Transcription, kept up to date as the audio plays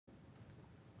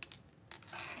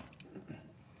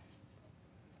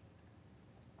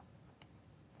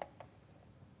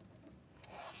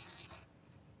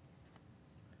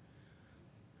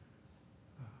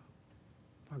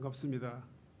반갑습니다.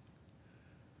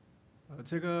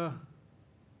 제가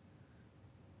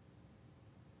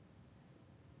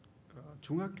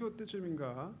중학교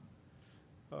때쯤인가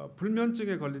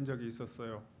불면증에 걸린 적이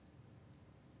있었어요.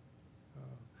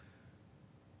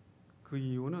 그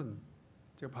이유는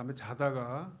제가 밤에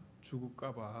자다가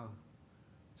죽을까봐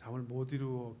잠을 못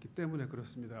이루었기 때문에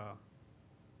그렇습니다.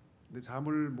 근데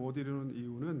잠을 못 이루는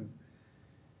이유는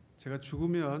제가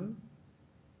죽으면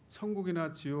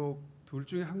천국이나 지옥 둘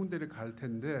중에 한 군데를 갈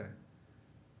텐데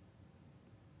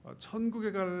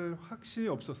천국에 갈 확신이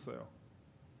없었어요.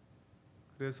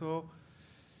 그래서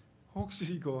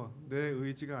혹시 이거 내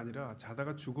의지가 아니라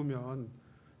자다가 죽으면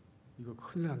이거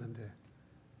큰일 났는데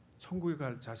천국에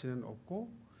갈 자신은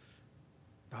없고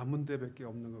남은 데밖에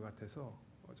없는 것 같아서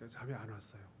제가 잠이 안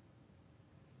왔어요.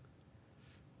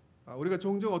 우리가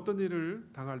종종 어떤 일을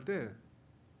당할 때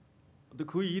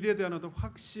그 일에 대한 어떤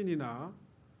확신이나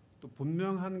또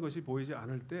분명한 것이 보이지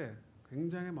않을 때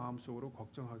굉장히 마음속으로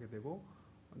걱정하게 되고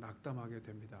낙담하게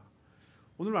됩니다.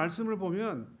 오늘 말씀을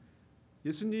보면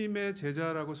예수님의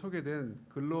제자라고 소개된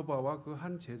글로바와 그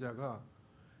한 제자가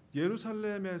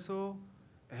예루살렘에서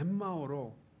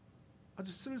엠마오로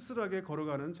아주 쓸쓸하게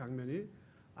걸어가는 장면이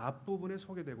앞부분에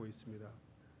소개되고 있습니다.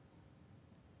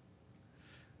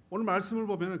 오늘 말씀을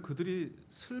보면 그들이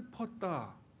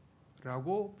슬펐다라고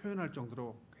표현할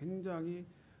정도로 굉장히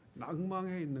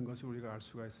낭망해 있는 것을 우리가 알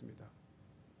수가 있습니다.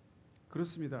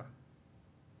 그렇습니다.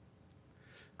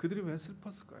 그들이 왜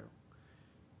슬펐을까요?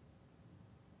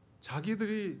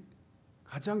 자기들이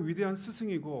가장 위대한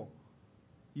스승이고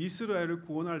이스라엘을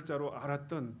구원할 자로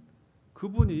알았던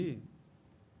그분이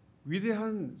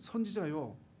위대한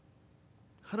선지자요,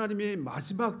 하나님이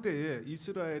마지막 때에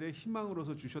이스라엘의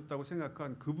희망으로서 주셨다고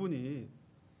생각한 그분이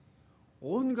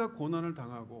온갖 고난을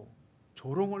당하고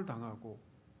조롱을 당하고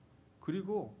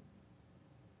그리고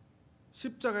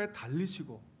십자가에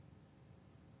달리시고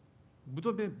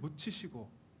무덤에 묻히시고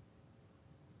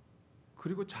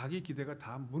그리고 자기 기대가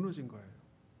다 무너진 거예요.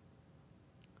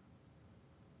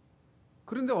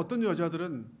 그런데 어떤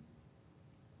여자들은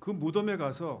그 무덤에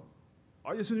가서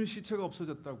예수님 시체가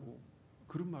없어졌다고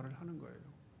그런 말을 하는 거예요.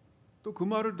 또 그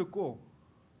말을 듣고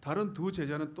다른 두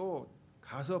제자는 또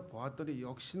가서 보았더니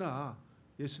역시나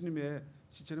예수님의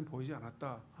시체는 보이지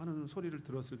않았다 하는 소리를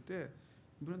들었을 때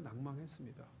이분은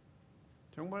낭망했습니다.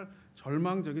 정말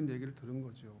절망적인 얘기를 들은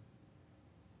거죠.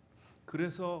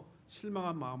 그래서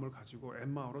실망한 마음을 가지고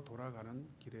엠마오로 돌아가는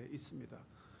길에 있습니다.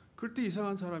 그때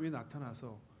이상한 사람이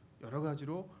나타나서 여러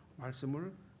가지로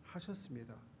말씀을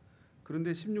하셨습니다.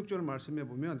 그런데 16절 말씀에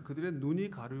보면 그들의 눈이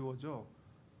가리워져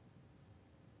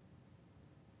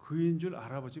그인 줄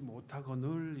알아보지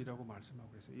못하거늘이라고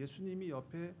말씀하고 있어요. 예수님이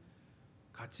옆에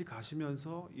같이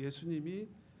가시면서 예수님이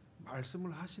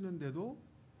말씀을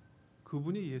하시는데도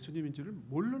그분이 예수님인 줄을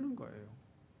모르는 거예요.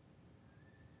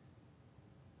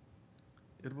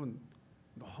 여러분,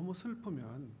 너무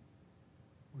슬프면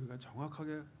우리가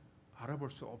정확하게 알아볼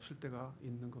수 없을 때가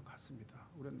있는 것 같습니다.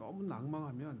 우리가 너무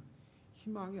낭망하면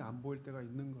희망이 안 보일 때가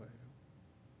있는 거예요.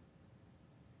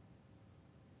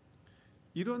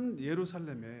 이런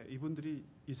예루살렘에 이분들이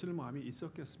있을 마음이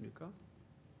있었겠습니까?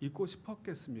 있고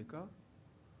싶었겠습니까?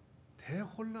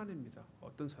 대혼란입니다.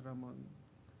 어떤 사람은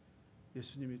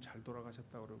예수님이 잘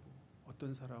돌아가셨다고 그러고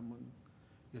어떤 사람은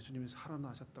예수님이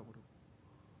살아나셨다고 그러고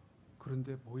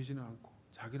그런데 보이지는 않고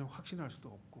자기는 확신할 수도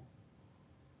없고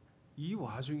이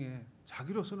와중에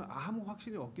자기로서는 아무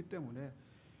확신이 없기 때문에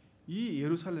이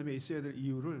예루살렘에 있어야 될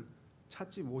이유를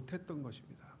찾지 못했던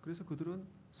것입니다. 그래서 그들은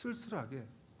쓸쓸하게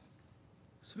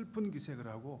슬픈 기색을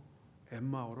하고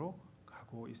엠마오로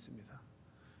가고 있습니다.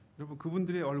 여러분,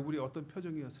 그분들의 얼굴이 어떤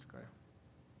표정이었을까요?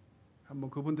 한번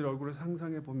그분들의 얼굴을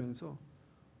상상해 보면서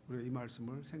우리가 이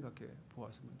말씀을 생각해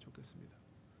보았으면 좋겠습니다.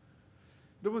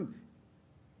 여러분,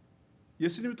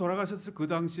 예수님이 돌아가셨을 그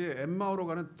당시에 엠마오로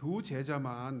가는 두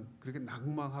제자만 그렇게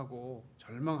낭망하고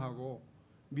절망하고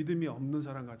믿음이 없는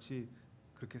사람같이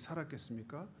그렇게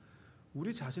살았겠습니까?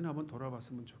 우리 자신 한번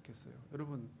돌아봤으면 좋겠어요.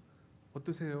 여러분,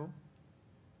 어떠세요?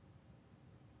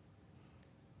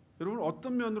 여러분,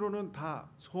 어떤 면으로는 다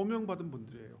소명받은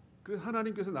분들이에요. 그래서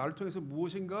하나님께서 나를 통해서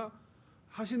무엇인가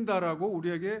하신다라고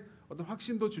우리에게 어떤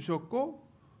확신도 주셨고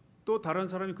또 다른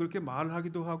사람이 그렇게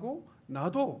말하기도 하고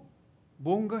나도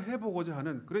뭔가 해보고자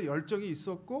하는 그런 열정이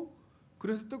있었고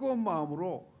그래서 뜨거운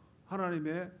마음으로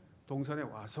하나님의 동산에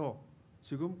와서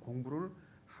지금 공부를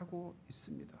하고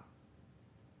있습니다.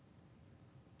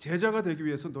 제자가 되기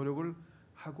위해서 노력을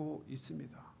하고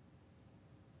있습니다.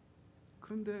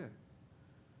 그런데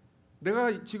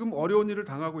내가 지금 어려운 일을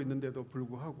당하고 있는데도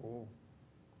불구하고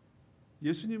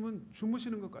예수님은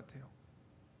주무시는 것 같아요.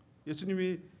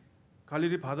 예수님이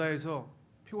갈릴리 바다에서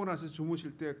피곤해서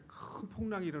주무실 때 큰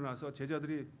풍랑이 일어나서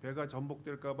제자들이 배가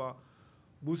전복될까 봐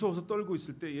무서워서 떨고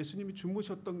있을 때 예수님이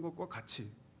주무셨던 것과 같이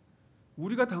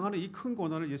우리가 당하는 이 큰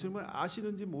고난을 예수님은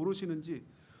아시는지 모르시는지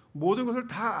모든 것을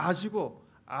다 아시고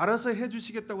알아서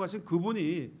해주시겠다고 하신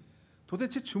그분이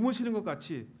도대체 주무시는 것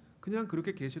같이 그냥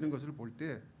그렇게 계시는 것을 볼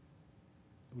때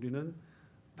우리는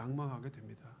낭망하게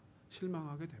됩니다.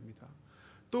 실망하게 됩니다.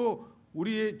 또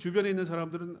우리의 주변에 있는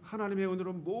사람들은 하나님의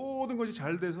은혜로 모든 것이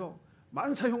잘 돼서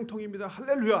만사형통입니다.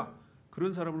 할렐루야.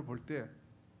 그런 사람을 볼 때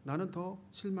나는 더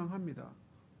실망합니다.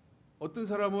 어떤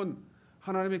사람은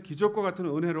하나님의 기적과 같은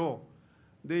은혜로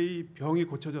내 이 병이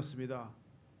고쳐졌습니다.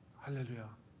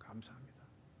 할렐루야. 감사합니다.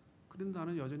 그런데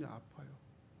나는 여전히 아파요.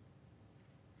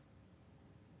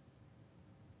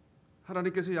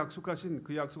 하나님께서 약속하신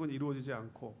그 약속은 이루어지지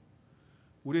않고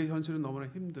우리의 현실은 너무나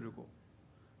힘들고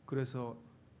그래서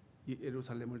이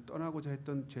예루살렘을 떠나고자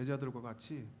했던 제자들과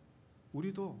같이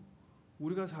우리도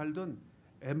우리가 살던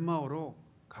엠마오로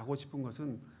가고 싶은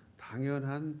것은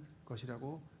당연한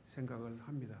것이라고 생각을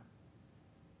합니다.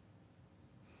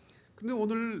 근데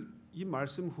오늘 이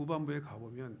말씀 후반부에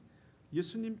가보면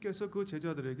예수님께서 그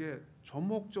제자들에게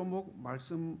조목조목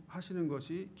말씀하시는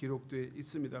것이 기록되어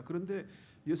있습니다. 그런데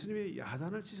예수님이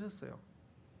야단을 치셨어요.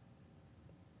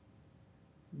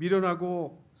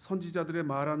 미련하고 선지자들의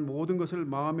말한 모든 것을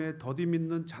마음에 더디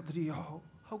믿는 자들이여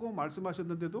하고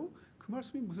말씀하셨는데도 그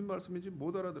말씀이 무슨 말씀인지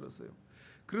못 알아들었어요.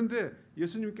 그런데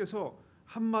예수님께서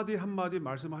한마디 한마디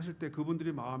말씀하실 때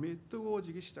그분들의 마음이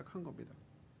뜨거워지기 시작한 겁니다.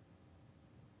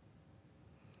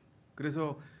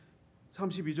 그래서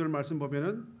 32절 말씀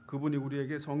보면은 그분이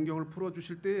우리에게 성경을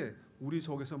풀어주실 때에 우리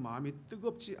속에서 마음이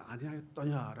뜨겁지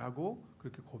아니하였더냐라고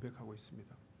그렇게 고백하고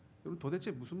있습니다. 여러분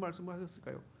도대체 무슨 말씀을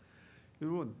하셨을까요?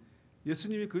 여러분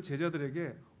예수님이 그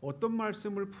제자들에게 어떤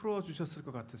말씀을 풀어주셨을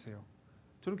것 같으세요?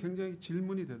 저는 굉장히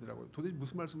질문이 되더라고요. 도대체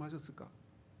무슨 말씀을 하셨을까?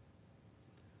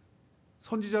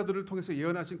 선지자들을 통해서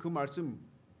예언하신 그 말씀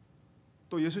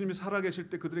또 예수님이 살아계실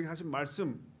때 그들에게 하신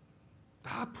말씀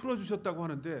다 풀어주셨다고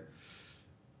하는데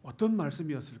어떤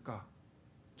말씀이었을까?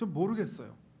 좀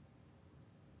모르겠어요.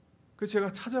 그래서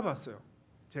제가 찾아봤어요.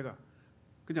 제가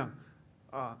그냥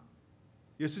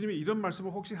예수님이 이런 말씀을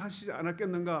혹시 하시지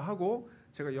않았겠는가 하고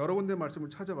제가 여러 군데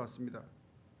말씀을 찾아봤습니다.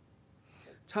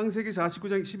 창세기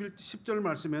 49장 10절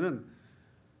말씀에는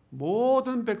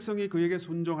모든 백성이 그에게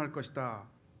순종할 것이다.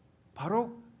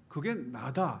 바로 그게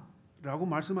나다라고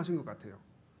말씀하신 것 같아요.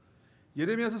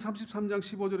 예레미야서 33장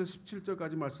 15절에서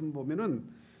 17절까지 말씀 보면은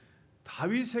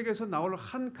다윗에게서 나올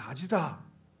한 가지다.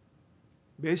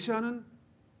 메시아는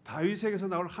다윗에게서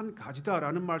나올 한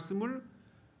가지다라는 말씀을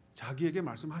자기에게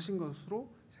말씀하신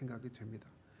것으로 생각이 됩니다.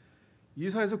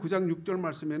 이사야서 9장 6절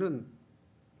말씀에는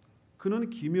그는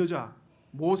기묘자,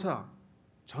 모사,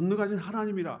 전능하신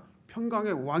하나님이라,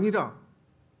 평강의 왕이라,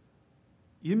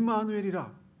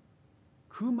 임마누엘이라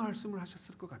그 말씀을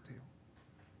하셨을 것 같아요.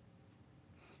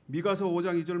 미가서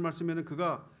 5장 2절 말씀에는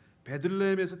그가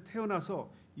베들레헴에서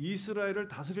태어나서 이스라엘을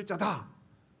다스릴 자다.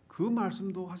 그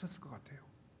말씀도 하셨을 것 같아요.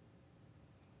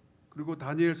 그리고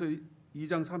다니엘서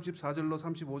 2장 34절로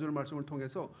 35절 말씀을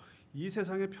통해서 이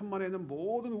세상에 편만에 있는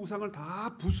모든 우상을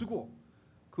다 부수고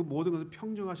그 모든 것을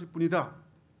평정하실 분이다.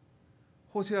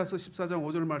 호세아서 14장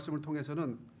 5절 말씀을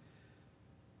통해서는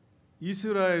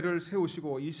이스라엘을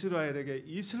세우시고 이스라엘에게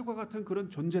이슬과 같은 그런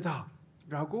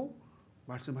존재다라고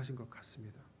말씀하신 것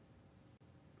같습니다.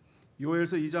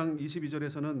 요엘서 2장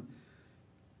 22절에서는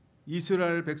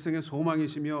이스라엘 백성의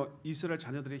소망이시며 이스라엘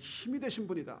자녀들의 힘이 되신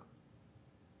분이다.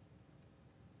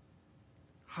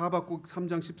 하박국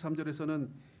 3장 13절에서는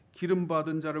기름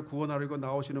받은 자를 구원하려고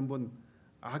나오시는 분,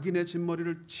 악인의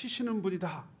진머리를 치시는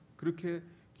분이다. 그렇게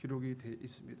기록이 되어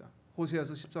있습니다.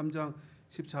 호세아서 13장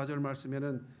 14절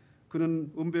말씀에는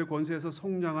그는 은배 권세에서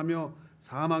속량하며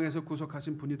사망에서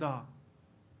구속하신 분이다.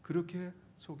 그렇게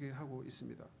소개하고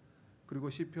있습니다. 그리고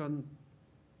시편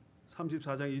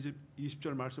 34장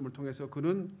 20절 말씀을 통해서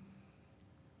그는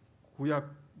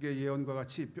구약의 예언과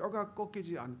같이 뼈가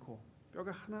꺾이지 않고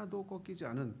뼈가 하나도 꺾이지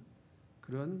않은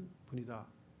그런 분이다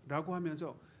라고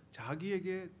하면서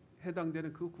자기에게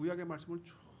해당되는 그 구약의 말씀을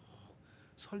쭉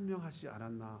설명하지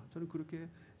않았나 저는 그렇게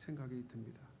생각이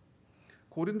듭니다.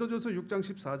 고린도전서 6장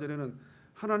 14절에는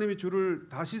하나님이 주를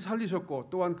다시 살리셨고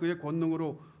또한 그의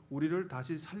권능으로 우리를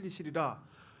다시 살리시리라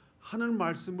하는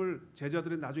말씀을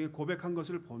제자들이 나중에 고백한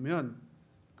것을 보면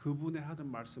그분의 하던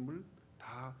말씀을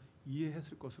다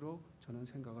이해했을 것으로 저는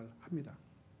생각을 합니다.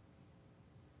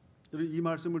 이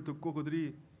말씀을 듣고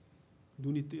그들이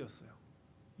눈이 뜨였어요.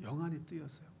 영안이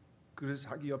뜨였어요. 그래서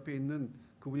자기 옆에 있는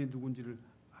그분이 누군지를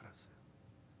알았어요.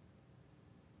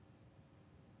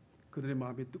 그들의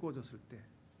마음이 뜨거워졌을 때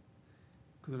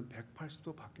그들은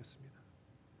 180도 바뀌었습니다.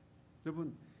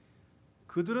 여러분,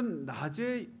 그들은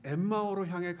낮에 엠마오로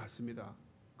향해 갔습니다.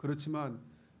 그렇지만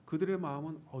그들의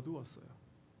마음은 어두웠어요.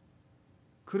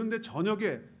 그런데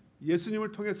저녁에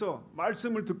예수님을 통해서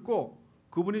말씀을 듣고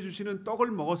그분이 주시는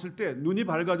떡을 먹었을 때 눈이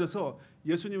밝아져서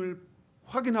예수님을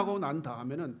확인하고 난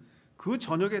다음에는 그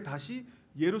저녁에 다시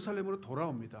예루살렘으로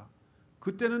돌아옵니다.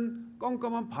 그때는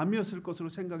껌껌한 밤이었을 것으로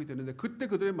생각이 되는데 그때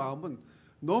그들의 마음은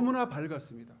너무나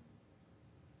밝았습니다.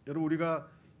 여러분, 우리가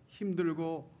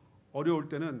힘들고 어려울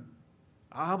때는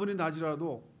아무리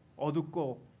낮이라도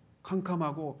어둡고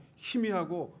캄캄하고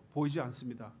희미하고 보이지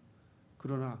않습니다.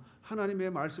 그러나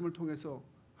하나님의 말씀을 통해서,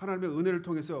 하나님의 은혜를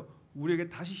통해서 우리에게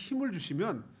다시 힘을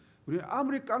주시면 우리는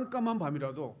아무리 깜깜한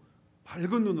밤이라도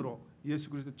밝은 눈으로 예수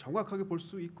그리스도를 정확하게 볼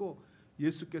수 있고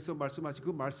예수께서 말씀하신 그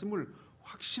말씀을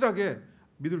확실하게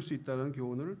믿을 수 있다는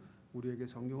교훈을 우리에게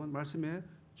성경은 말씀해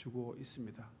주고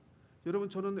있습니다. 여러분,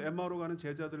 저는 엠마오로 가는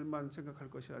제자들만 생각할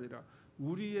것이 아니라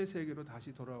우리의 세계로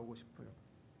다시 돌아오고 싶어요.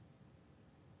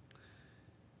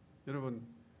 여러분,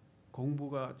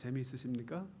 공부가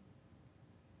재미있으십니까?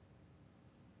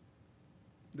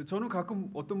 근데 저는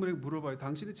가끔 어떤 분에게 물어봐요.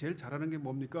 당신이 제일 잘하는 게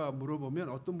뭡니까? 물어보면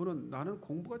어떤 분은 나는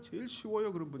공부가 제일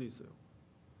쉬워요, 그런 분이 있어요.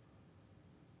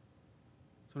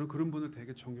 저는 그런 분을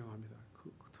되게 존경합니다.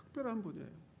 그 특별한 분이에요.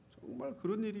 정말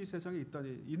그런 일이 세상에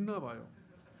있나 봐요.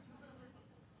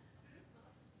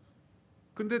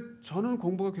 그런데 저는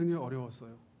공부가 굉장히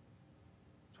어려웠어요.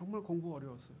 정말 공부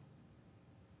어려웠어요.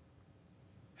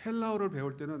 헬라어를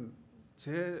배울 때는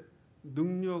제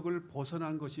능력을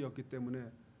벗어난 것이었기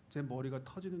때문에 제 머리가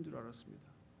터지는 줄 알았습니다.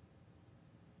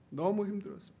 너무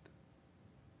힘들었습니다.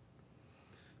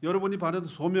 여러분이 받은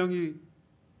소명이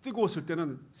뜨거웠을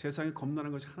때는 세상에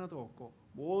겁나는 것이 하나도 없고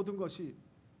모든 것이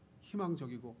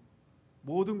희망적이고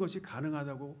모든 것이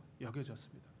가능하다고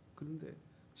여겨졌습니다. 그런데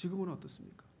지금은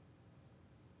어떻습니까?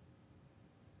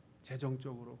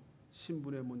 재정적으로,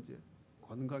 신분의 문제,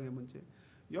 건강의 문제,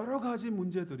 여러 가지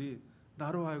문제들이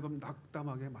나로 하여금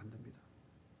낙담하게 만듭니다.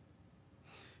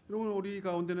 여러분, 우리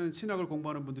가운데는 신학을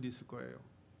공부하는 분들이 있을 거예요.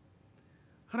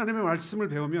 하나님의 말씀을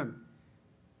배우면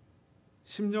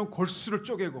심령 골수를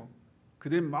쪼개고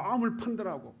그들의 마음을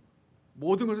판단하고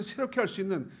모든 것을 새롭게 할 수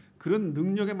있는 그런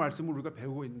능력의 말씀을 우리가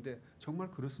배우고 있는데 정말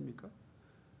그렇습니까?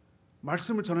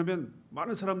 말씀을 전하면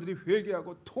많은 사람들이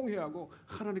회개하고 통회하고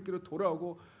하나님께로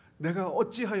돌아오고 내가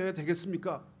어찌하여야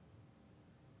되겠습니까?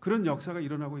 그런 역사가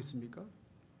일어나고 있습니까?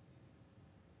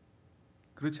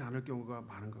 그렇지 않을 경우가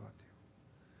많은 것 같아요.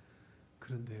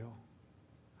 그런데요,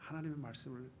 하나님의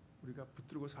말씀을 우리가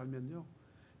붙들고 살면요,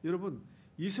 여러분,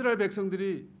 이스라엘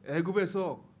백성들이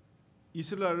애굽에서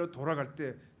이스라엘로 돌아갈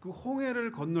때 그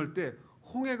홍해를 건널 때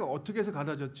홍해가 어떻게 해서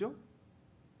갈라졌죠?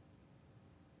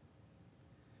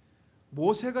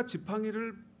 모세가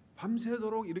지팡이를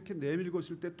밤새도록 이렇게 내밀고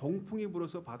있을 때 동풍이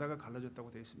불어서 바다가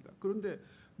갈라졌다고 되어 있습니다. 그런데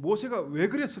모세가 왜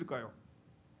그랬을까요?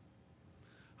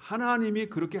 하나님이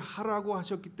그렇게 하라고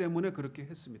하셨기 때문에 그렇게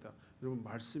했습니다. 여러분,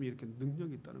 말씀이 이렇게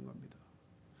능력이 있다는 겁니다.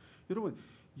 여러분,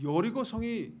 여리고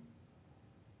성이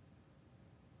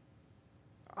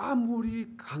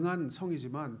아무리 강한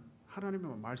성이지만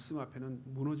하나님의 말씀 앞에는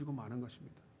무너지고 마는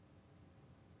것입니다.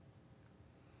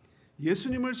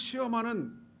 예수님을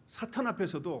시험하는 사탄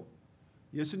앞에서도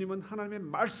예수님은 하나님의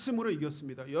말씀으로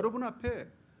이겼습니다. 여러분 앞에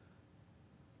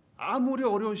아무리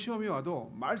어려운 시험이 와도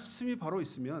말씀이 바로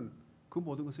있으면 그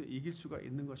모든 것을 이길 수가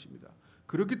있는 것입니다.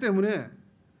 그렇기 때문에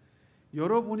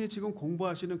여러분이 지금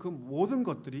공부하시는 그 모든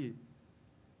것들이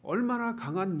얼마나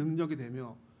강한 능력이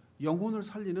되며 영혼을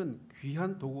살리는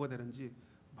귀한 도구가 되는지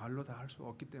말로 다 할 수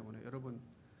없기 때문에 여러분,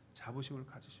 자부심을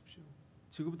가지십시오.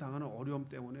 지금 당하는 어려움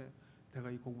때문에 내가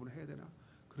이 공부를 해야 되나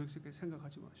그렇게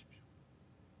생각하지 마십시오.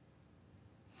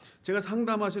 제가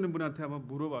상담하시는 분한테 한번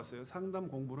물어봤어요. 상담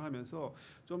공부를 하면서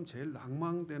좀 제일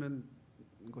낭망되는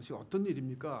것이 어떤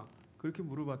일입니까? 그렇게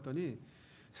물어봤더니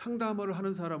상담을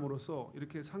하는 사람으로서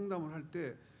이렇게 상담을 할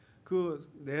때 그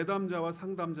내담자와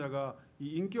상담자가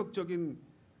이 인격적인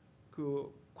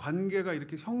그 관계가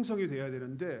이렇게 형성이 돼야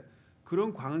되는데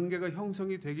그런 관계가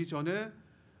형성이 되기 전에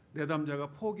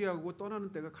내담자가 포기하고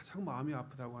떠나는 때가 가장 마음이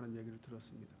아프다고 하는 얘기를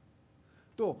들었습니다.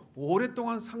 또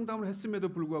오랫동안 상담을 했음에도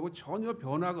불구하고 전혀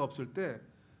변화가 없을 때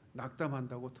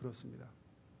낙담한다고 들었습니다.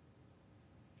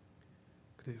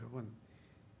 그래 여러분,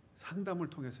 상담을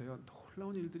통해서요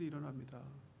놀라운 일들이 일어납니다.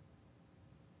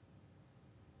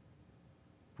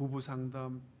 부부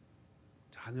상담,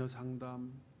 자녀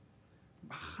상담,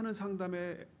 많은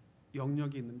상담의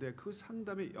영역이 있는데 그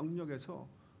상담의 영역에서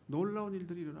놀라운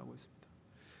일들이 일어나고 있습니다.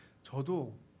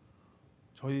 저도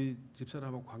저희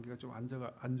집사람하고 관계가 좀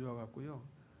안 좋아갖고요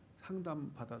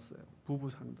상담 받았어요. 부부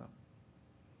상담.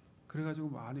 그래가지고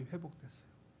많이 회복됐어요.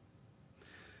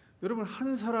 여러분,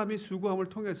 한 사람이 수고함을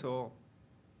통해서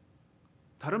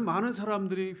다른 많은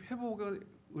사람들이 회복의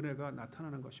은혜가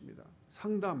나타나는 것입니다.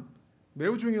 상담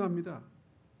매우 중요합니다.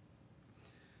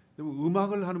 여러분,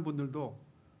 음악을 하는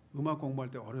분들도 음악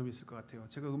공부할 때 어려움이 있을 것 같아요.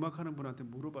 제가 음악하는 분한테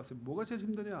물어봤어요. 뭐가 제일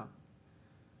힘드냐?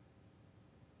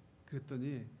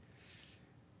 그랬더니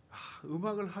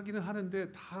음악을 하기는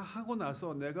하는데 다 하고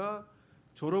나서 내가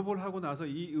졸업을 하고 나서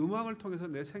이 음악을 통해서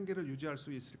내 생계를 유지할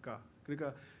수 있을까?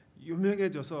 그러니까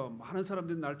유명해져서 많은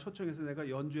사람들이 날 초청해서 내가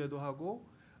연주회도 하고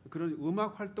그런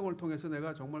음악 활동을 통해서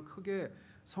내가 정말 크게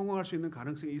성공할 수 있는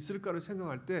가능성이 있을까를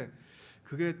생각할 때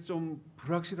그게 좀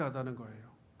불확실하다는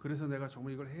거예요. 그래서 내가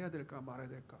정말 이걸 해야 될까 말아야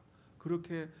될까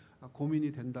그렇게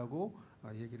고민이 된다고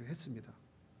얘기를 했습니다.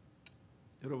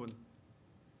 여러분,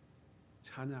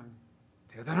 찬양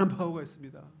대단한 파워가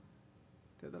있습니다.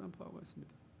 대단한 파워가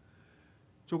있습니다.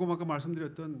 조금 아까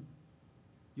말씀드렸던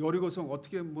여리고성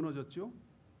어떻게 무너졌죠?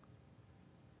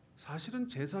 사실은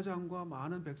제사장과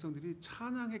많은 백성들이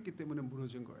찬양했기 때문에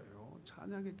무너진 거예요.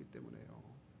 찬양했기 때문에요.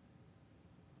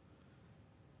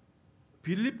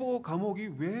 빌립보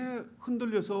감옥이 왜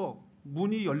흔들려서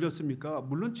문이 열렸습니까?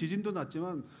 물론 지진도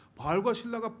났지만 바울과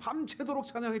실라가 밤새도록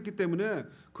찬양했기 때문에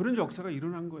그런 역사가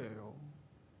일어난 거예요.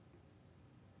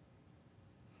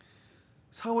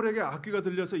 사울에게 악귀가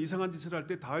들려서 이상한 짓을 할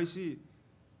때 다윗이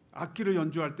악기를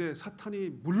연주할 때 사탄이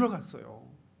물러갔어요.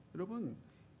 여러분,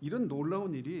 이런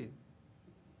놀라운 일이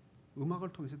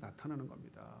음악을 통해서 나타나는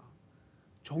겁니다.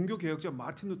 종교개혁자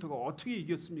마틴 루터가 어떻게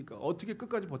이겼습니까? 어떻게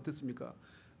끝까지 버텼습니까?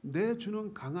 내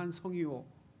주는 강한 성이요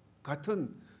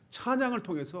같은 찬양을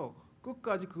통해서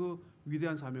끝까지 그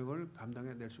위대한 사명을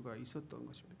감당해낼 수가 있었던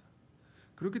것입니다.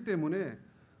 그렇기 때문에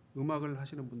음악을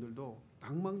하시는 분들도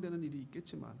낭망되는 일이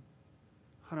있겠지만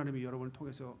하나님이 여러분을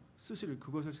통해서 쓰실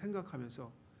그것을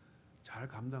생각하면서 잘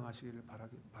감당하시기를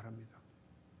바랍니다.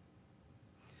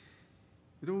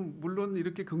 여러분, 물론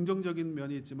이렇게 긍정적인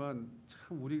면이 있지만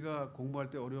참 우리가 공부할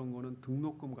때 어려운 거는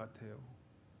등록금 같아요.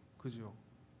 그죠?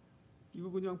 이거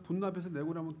그냥 분납해서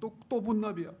내고 나면 또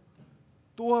분납이야.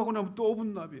 또 하고 나면 또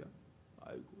분납이야.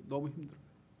 아이고, 너무 힘들어요.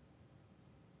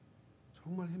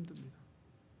 정말 힘듭니다.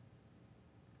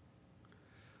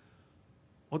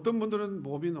 어떤 분들은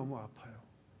몸이 너무 아파요.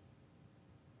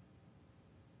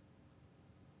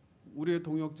 우리의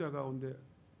동역자 가운데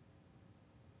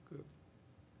그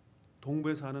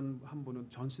동부에 사는 한 분은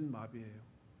전신마비예요.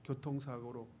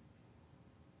 교통사고로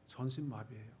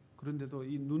전신마비예요. 그런데도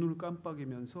이 눈을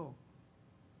깜빡이면서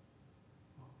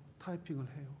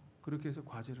타이핑을 해요. 그렇게 해서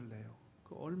과제를 내요.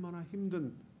 그 얼마나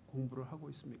힘든 공부를 하고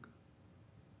있습니까?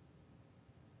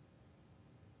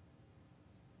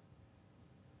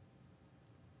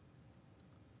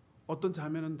 어떤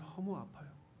자매는 너무 아파요.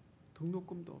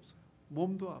 등록금도 없어요.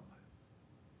 몸도 아파요.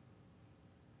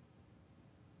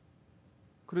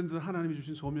 그런데도 하나님이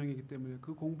주신 소명이기 때문에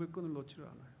그 공부의 끈을 놓지를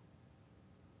않아요.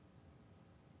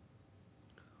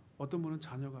 어떤 분은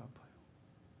자녀가 아파요.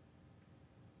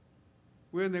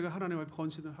 왜 내가 하나님 앞에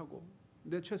헌신을 하고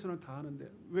내 최선을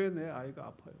다하는데 왜 내 아이가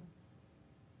아파요?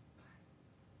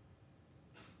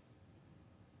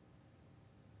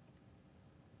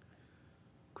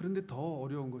 그런데 더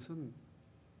어려운 것은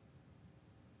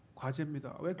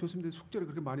과제입니다. 왜 교수님들이 숙제를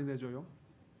그렇게 많이 내줘요?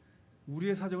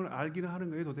 우리의 사정을 알기는 하는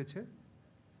거예요, 도대체?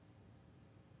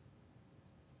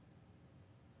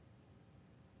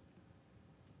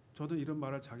 저도 이런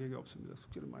말할 자격이 없습니다.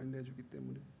 숙제를 많이 내주기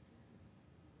때문에.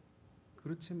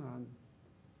 그렇지만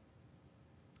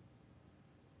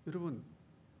여러분,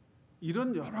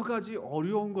 이런 여러 가지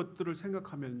어려운 것들을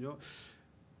생각하면요,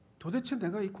 도대체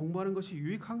내가 이 공부하는 것이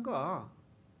유익한가?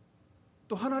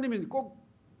 또 하나님이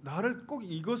나를 꼭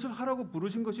이것을 하라고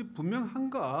부르신 것이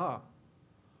분명한가?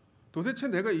 도대체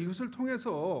내가 이것을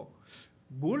통해서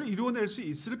뭘 이루어낼 수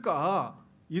있을까?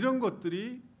 이런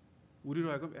것들이 우리로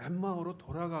하여금 엠마오로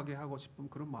돌아가게 하고 싶은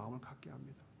그런 마음을 갖게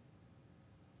합니다.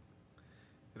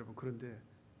 여러분, 그런데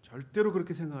절대로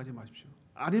그렇게 생각하지 마십시오.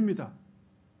 아닙니다.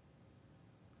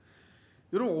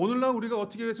 여러분, 오늘날 우리가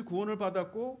어떻게 해서 구원을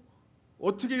받았고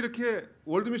어떻게 이렇게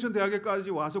월드미션 대학에까지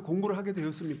와서 공부를 하게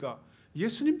되었습니까?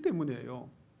 예수님 때문이에요.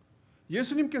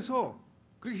 예수님께서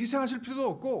그렇게 희생하실 필요도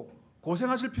없고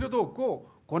고생하실 필요도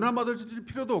없고 고난 받으실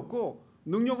필요도 없고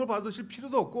능력을 받으실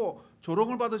필요도 없고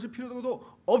조롱을 받으실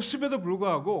필요도 없음에도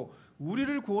불구하고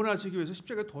우리를 구원하시기 위해서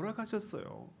십자가에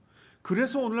돌아가셨어요.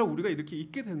 그래서 오늘날 우리가 이렇게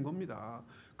있게 된 겁니다.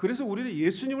 그래서 우리는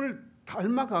예수님을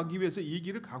닮아가기 위해서 이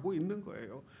길을 가고 있는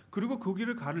거예요. 그리고 그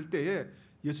길을 가를 때에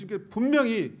예수님께서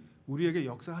분명히 우리에게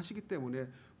역사하시기 때문에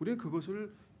우리는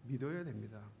그것을 믿어야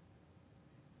됩니다.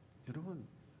 여러분,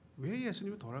 왜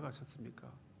예수님이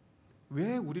돌아가셨습니까?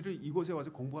 왜 우리를 이곳에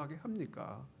와서 공부하게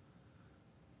합니까?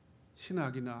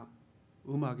 신학이나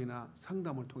음악이나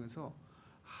상담을 통해서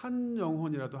한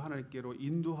영혼이라도 하나님께로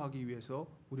인도하기 위해서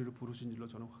우리를 부르신 줄로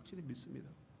저는 확실히 믿습니다.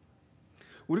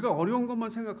 우리가 어려운 것만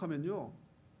생각하면요,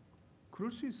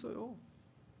 그럴 수 있어요.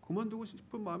 그만두고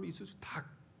싶은 마음이 있을 수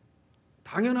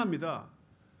당연합니다.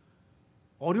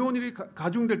 어려운 일이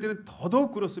가중될 때는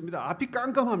더더욱 그렇습니다. 앞이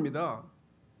깜깜합니다.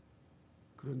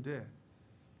 그런데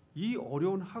이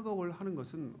어려운 학업을 하는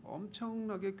것은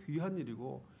엄청나게 귀한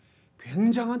일이고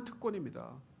굉장한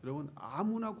특권입니다. 여러분,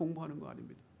 아무나 공부하는 거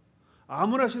아닙니다.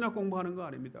 아무나 신학 공부하는 거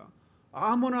아닙니다.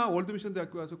 아무나 월드미션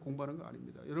대학교 가서 공부하는 거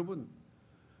아닙니다.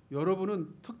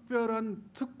 여러분은 특별한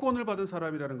특권을 받은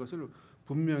사람이라는 것을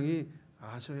분명히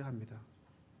아셔야 합니다.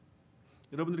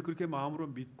 여러분들이 그렇게 마음으로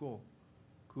믿고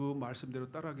그 말씀대로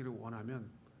따라가기를 원하면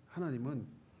하나님은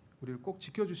우리를 꼭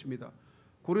지켜주십니다.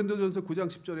 고린도전서 9장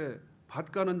 10절에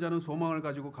밭 가는 자는 소망을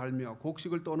가지고 갈며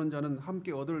곡식을 떠는 자는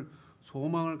함께 얻을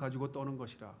소망을 가지고 떠는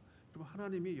것이라. 그럼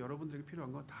하나님이 여러분들에게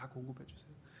필요한 거 다 공급해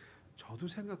주세요. 저도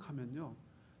생각하면요,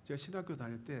 제가 신학교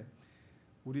다닐 때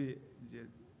우리 이제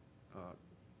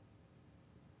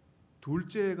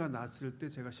둘째가 낳았을 때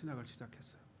제가 신학을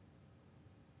시작했어요.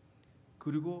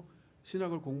 그리고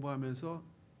신학을 공부하면서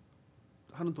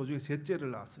하는 도중에 셋째를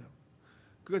낳았어요.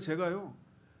 그러니까 제가요,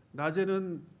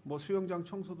 낮에는 뭐 수영장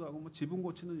청소도 하고 뭐 지붕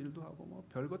고치는 일도 하고 뭐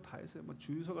별거 다 했어요. 뭐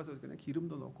주유소 가서 그냥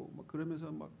기름도 넣고 뭐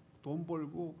그러면서 막 돈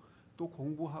벌고 또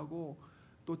공부하고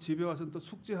또 집에 와서는 또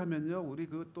숙제하면요, 우리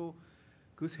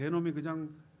그 세 놈이 그냥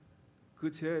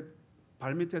그 제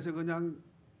발밑에서 그냥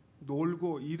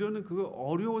놀고 이러는 그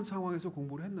어려운 상황에서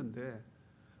공부를 했는데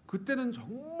그때는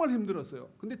정말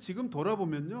힘들었어요. 근데 지금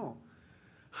돌아보면요,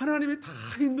 하나님이 다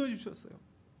인도해 주셨어요.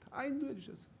 다 인도해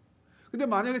주셨어요. 근데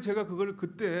만약에 제가 그걸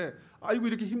그때 아이고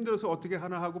이렇게 힘들어서 어떻게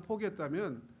하나 하고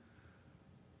포기했다면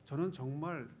저는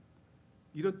정말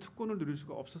이런 특권을 누릴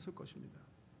수가 없었을 것입니다.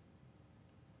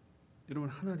 여러분,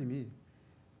 하나님이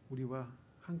우리와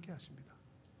함께 하십니다.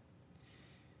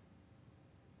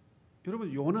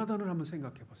 여러분, 요나단을 한번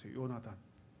생각해 보세요.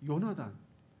 요나단.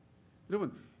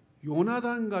 여러분,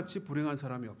 요나단 같이 불행한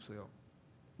사람이 없어요.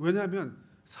 왜냐하면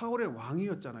사울의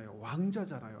왕이었잖아요.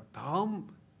 왕자잖아요. 다음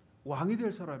왕이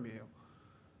될 사람이에요.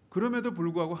 그럼에도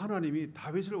불구하고 하나님이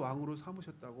다윗을 왕으로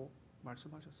삼으셨다고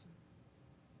말씀하셨어요.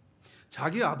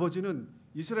 자기 아버지는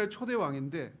이스라엘 초대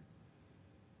왕인데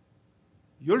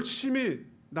열심히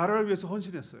나라를 위해서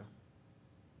헌신했어요.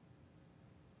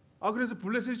 그래서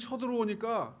블레셋이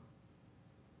쳐들어오니까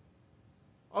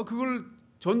그걸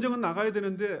전쟁은 나가야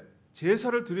되는데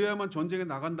제사를 드려야만 전쟁에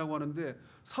나간다고 하는데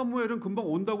사무엘은 금방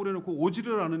온다고 그래놓고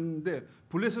오지를 않았는데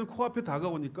블레셋은 코앞에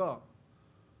다가오니까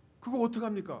그거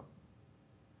어떡합니까?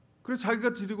 그래서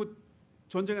자기가 드리고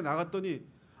전쟁에 나갔더니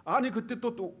그때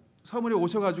또 사무엘이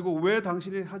오셔가지고 왜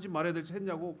당신이 하지 말아야 될지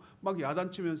했냐고 막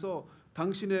야단치면서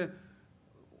당신의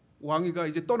왕위가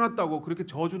이제 떠났다고 그렇게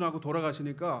저주나고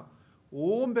돌아가시니까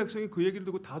온 백성이 그 얘기를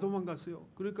듣고 다 도망갔어요.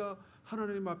 그러니까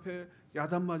하나님 앞에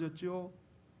야단 맞았죠.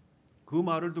 그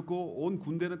말을 듣고 온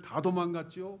군대는 다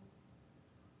도망갔죠.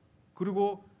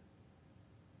 그리고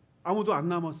아무도 안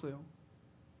남았어요.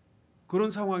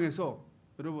 그런 상황에서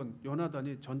여러분,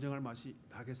 요나단이 전쟁할 맛이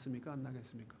나겠습니까? 안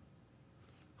나겠습니까?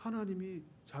 하나님이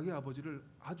자기 아버지를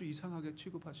아주 이상하게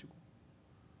취급하시고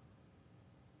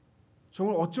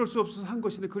정말 어쩔 수 없어서 한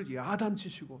것인데 그걸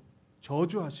야단치시고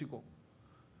저주하시고,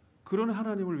 그런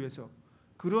하나님을 위해서,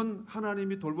 그런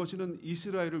하나님이 돌보시는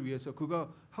이스라엘을 위해서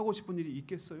그가 하고 싶은 일이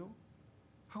있겠어요?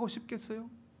 하고 싶겠어요?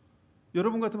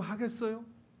 여러분 같으면 하겠어요?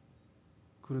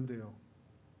 그런데요,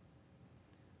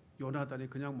 요나단이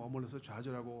그냥 머물러서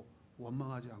좌절하고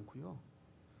원망하지 않고요,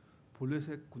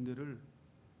 블레셋 군대를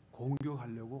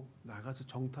공격하려고 나가서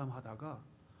정탐하다가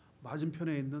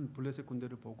맞은편에 있는 블레셋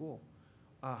군대를 보고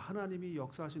하나님이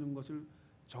역사하시는 것을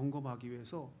점검하기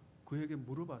위해서 그에게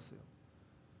물어봤어요.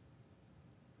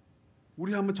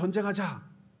 우리 한번 전쟁하자.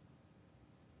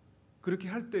 그렇게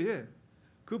할 때에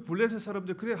그 블레셋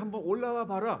사람들, 그래 한번 올라와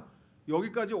봐라.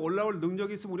 여기까지 올라올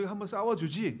능력이 있으면 우리가 한번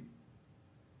싸워주지.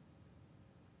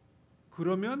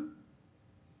 그러면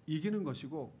이기는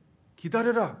것이고,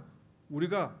 기다려라.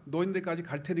 우리가 너희 데까지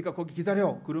갈 테니까 거기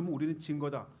기다려. 그러면 우리는 진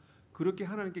거다. 그렇게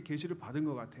하나님께 계시를 받은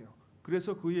것 같아요.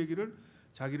 그래서 그 얘기를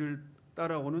자기를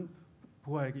따라오는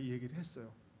부하에게 얘기를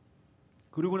했어요.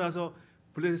 그러고 나서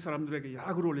블레셋 사람들에게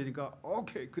약을 올리니까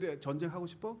오케이, 그래, 전쟁하고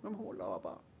싶어? 그럼 올라와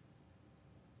봐.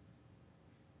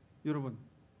 여러분,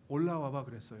 올라와 봐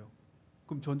그랬어요.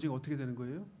 그럼 전쟁 어떻게 되는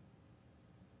거예요?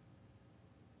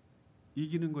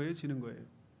 이기는 거예요, 지는 거예요?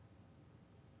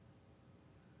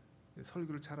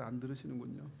 설교를 잘 안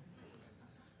들으시는군요.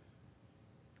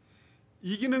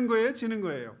 이기는 거예요, 지는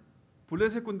거예요?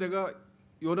 블레셋 군대가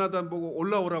요나단 보고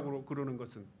올라오라고 그러는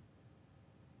것은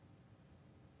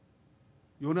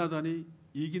요나단이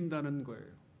이긴다는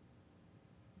거예요.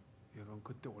 여러분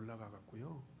그때 올라가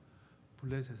갖고요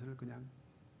블레셋을 그냥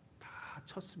다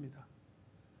쳤습니다.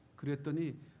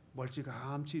 그랬더니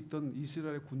멀찌감치 있던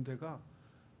이스라엘 군대가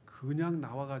그냥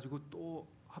나와 가지고 또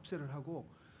합세를 하고,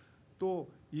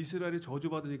 또 이스라엘이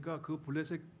저주받으니까 그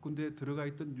블레셋 군대에 들어가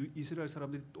있던 이스라엘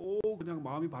사람들이 또 그냥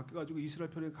마음이 바뀌어 가지고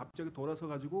이스라엘 편에 갑자기 돌아서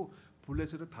가지고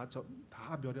블레셋을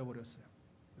다 멸해버렸어요.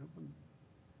 여러분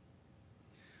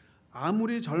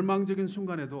아무리 절망적인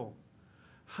순간에도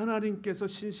하나님께서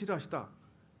신실하시다,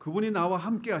 그분이 나와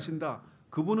함께 하신다,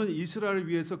 그분은 이스라엘을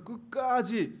위해서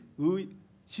끝까지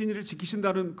신의를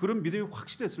지키신다는 그런 믿음이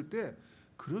확실했을 때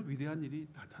그런 위대한 일이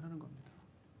나타나는 겁니다.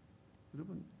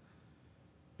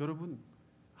 여러분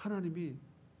하나님이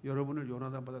여러분을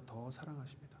요나단보다 더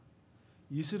사랑하십니다.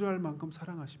 이스라엘만큼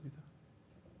사랑하십니다.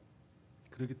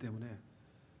 그렇기 때문에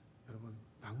여러분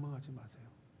낭망하지 마세요.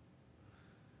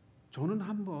 저는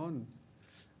한번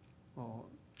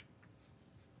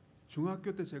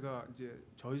중학교 때 제가 이제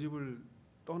저희 집을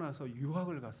떠나서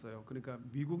유학을 갔어요. 그러니까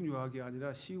미국 유학이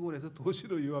아니라 시골에서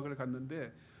도시로 유학을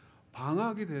갔는데,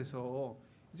 방학이 돼서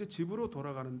이제 집으로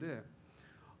돌아가는데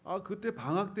그때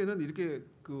방학 때는 이렇게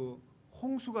그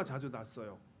홍수가 자주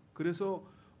났어요. 그래서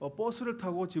버스를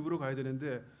타고 집으로 가야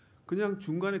되는데 그냥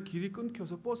중간에 길이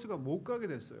끊겨서 버스가 못 가게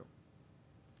됐어요.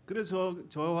 그래서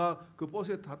저와 그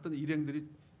버스에 탔던 일행들이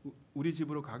우리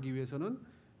집으로 가기 위해서는,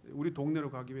 우리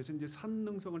동네로 가기 위해서 이제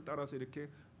산능성을 따라서 이렇게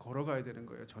걸어가야 되는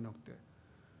거예요, 저녁 때.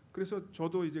 그래서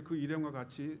저도 이제 그 일행과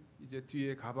같이 이제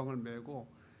뒤에 가방을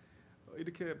메고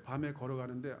이렇게 밤에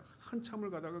걸어가는데 한참을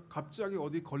가다가 갑자기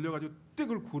어디 걸려가지고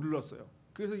띡을 굴렀어요.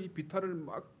 그래서 이 비탈을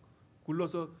막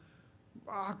굴러서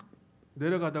막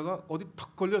내려가다가 어디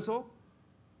턱 걸려서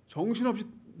정신없이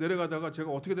내려가다가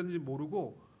제가 어떻게 됐는지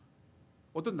모르고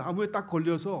어떤 나무에 딱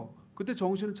걸려서, 그때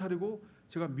정신을 차리고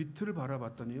제가 밑을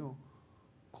바라봤더니요,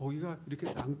 거기가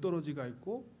이렇게 낭떠러지가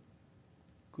있고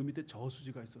그 밑에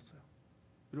저수지가 있었어요.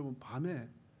 여러분 밤에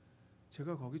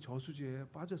제가 거기 저수지에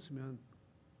빠졌으면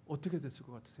어떻게 됐을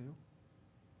것 같으세요?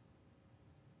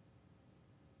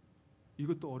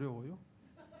 이것도 어려워요?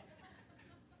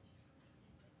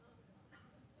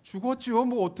 죽었지요.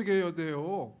 뭐 어떻게 해야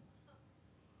돼요?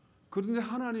 그런데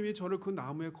하나님이 저를 그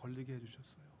나무에 걸리게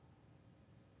해주셨어요.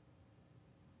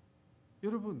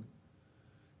 여러분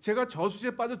제가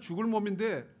저수지에 빠져 죽을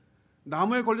몸인데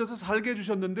나무에 걸려서 살게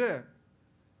해주셨는데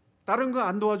다른 거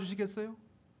안 도와주시겠어요?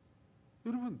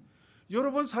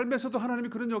 여러분 삶에서도 하나님이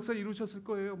그런 역사 이루셨을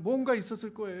거예요. 뭔가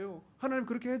있었을 거예요. 하나님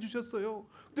그렇게 해주셨어요.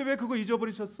 근데 왜 그거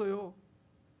잊어버리셨어요?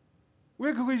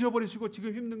 왜 그거 잊어버리시고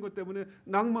지금 힘든 것 때문에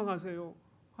낭망하세요?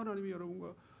 하나님이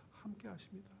여러분과 함께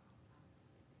하십니다.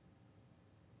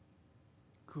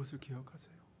 그것을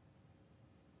기억하세요.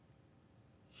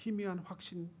 희미한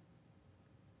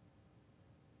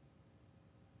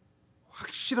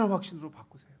확실한 확신으로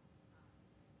바꾸세요.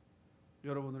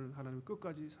 여러분을 하나님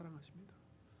끝까지 사랑하십니다.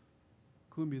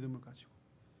 그 믿음을 가지고,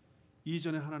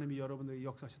 이전에 하나님이 여러분에게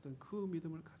역사하셨던 그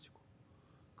믿음을 가지고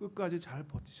끝까지 잘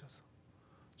버티셔서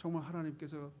정말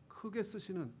하나님께서 크게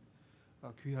쓰시는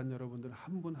귀한 여러분들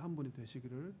한 분 한 분이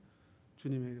되시기를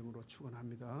주님의 이름으로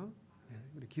축원합니다.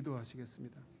 우리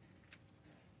기도하시겠습니다.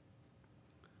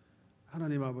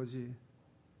 하나님 아버지,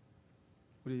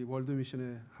 우리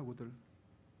월드미션의 학우들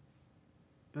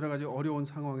여러 가지 어려운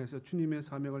상황에서 주님의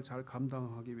사명을 잘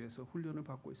감당하기 위해서 훈련을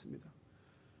받고 있습니다.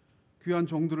 귀한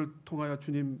종들을 통하여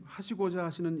주님 하시고자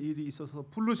하시는 일이 있어서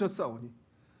부르셨사오니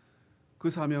그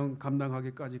사명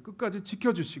감당하기까지 끝까지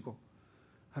지켜주시고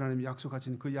하나님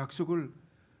약속하신 그 약속을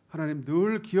하나님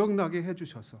늘 기억나게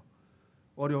해주셔서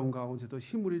어려운 가운데도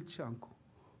힘을 잃지 않고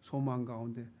소망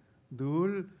가운데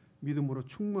늘 믿음으로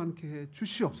충만케 해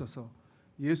주시옵소서.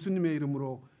 예수님의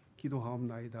이름으로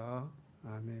기도하옵나이다.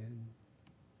 아멘.